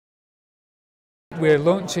We're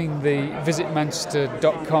launching the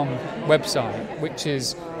visitmanchester.com website, which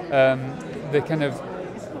is the kind of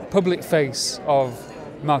public face of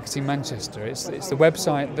Marketing Manchester. It's the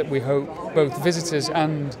website that we hope both visitors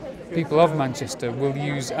and people of Manchester will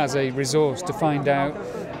use as a resource to find out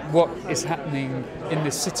what is happening in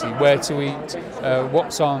this city, where to eat,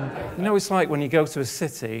 what's on. You know, it's like when you go to a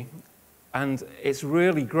city, and it's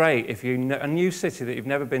really great if a new city that you've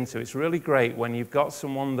never been to, it's really great when you've got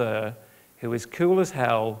someone there who is cool as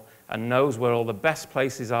hell and knows where all the best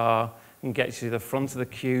places are and gets you to the front of the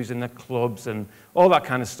queues in the clubs and all that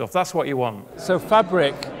kind of stuff. That's what you want. So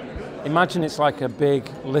Fabric, imagine it's like a big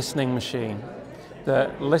listening machine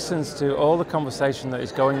that listens to all the conversation that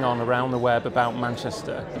is going on around the web about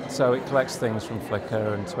Manchester. So it collects things from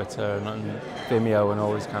Flickr and Twitter and Vimeo and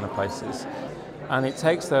all these kind of places. And it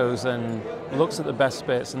takes those and looks at the best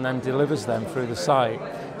bits and then delivers them through the site.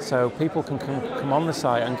 So people can come on the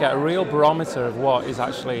site and get a real barometer of what is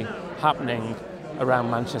actually happening around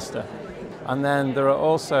Manchester. And then there are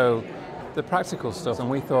also the practical stuff. And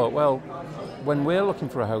we thought, well, when we're looking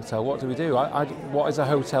for a hotel, what do we do? What is a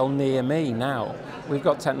hotel near me now? We've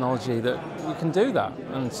got technology that we can do that.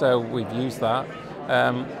 And so we've used that.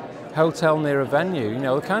 Hotel near a venue, you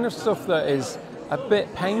know, the kind of stuff that is a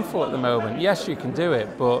bit painful at the moment. Yes, you can do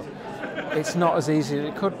it, but it's not as easy as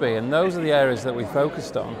it could be. And those are the areas that we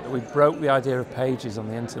focused on. We broke the idea of pages on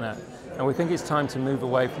the internet. And we think it's time to move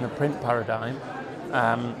away from the print paradigm.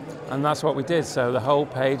 And that's what we did. So the whole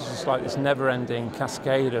page is just like this never-ending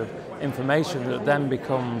cascade of information that then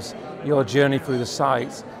becomes your journey through the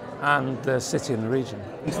site and the city and the region.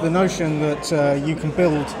 It's the notion that you can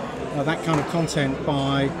build that kind of content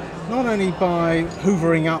by not only by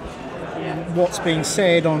hoovering up what's being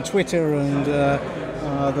said on Twitter and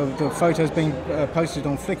the photos being posted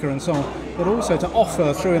on Flickr and so on, but also to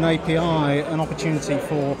offer through an API an opportunity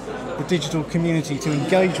for the digital community to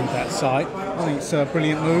engage with that site. I think it's a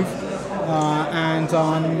brilliant move, and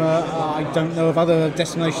I don't know of other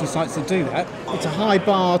destination sites that do that. It's a high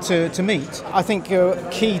bar to meet. I think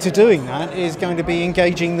key to doing that is going to be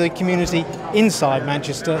engaging the community inside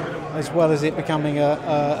Manchester, as well as it becoming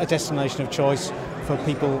a destination of choice for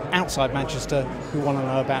people outside Manchester who want to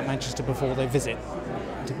know about Manchester before they visit.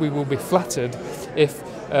 We will be flattered if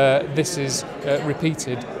this is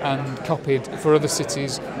repeated and copied for other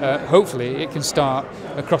cities. Hopefully it can start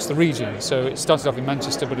across the region. So it started off in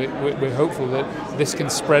Manchester, but we're hopeful that this can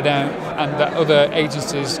spread out and that other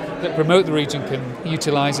agencies that promote the region can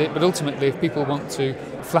utilise it. But ultimately, if people want to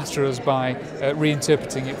flatter us by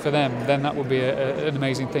reinterpreting it for them, then that would be an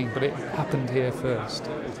amazing thing. But it happened here first.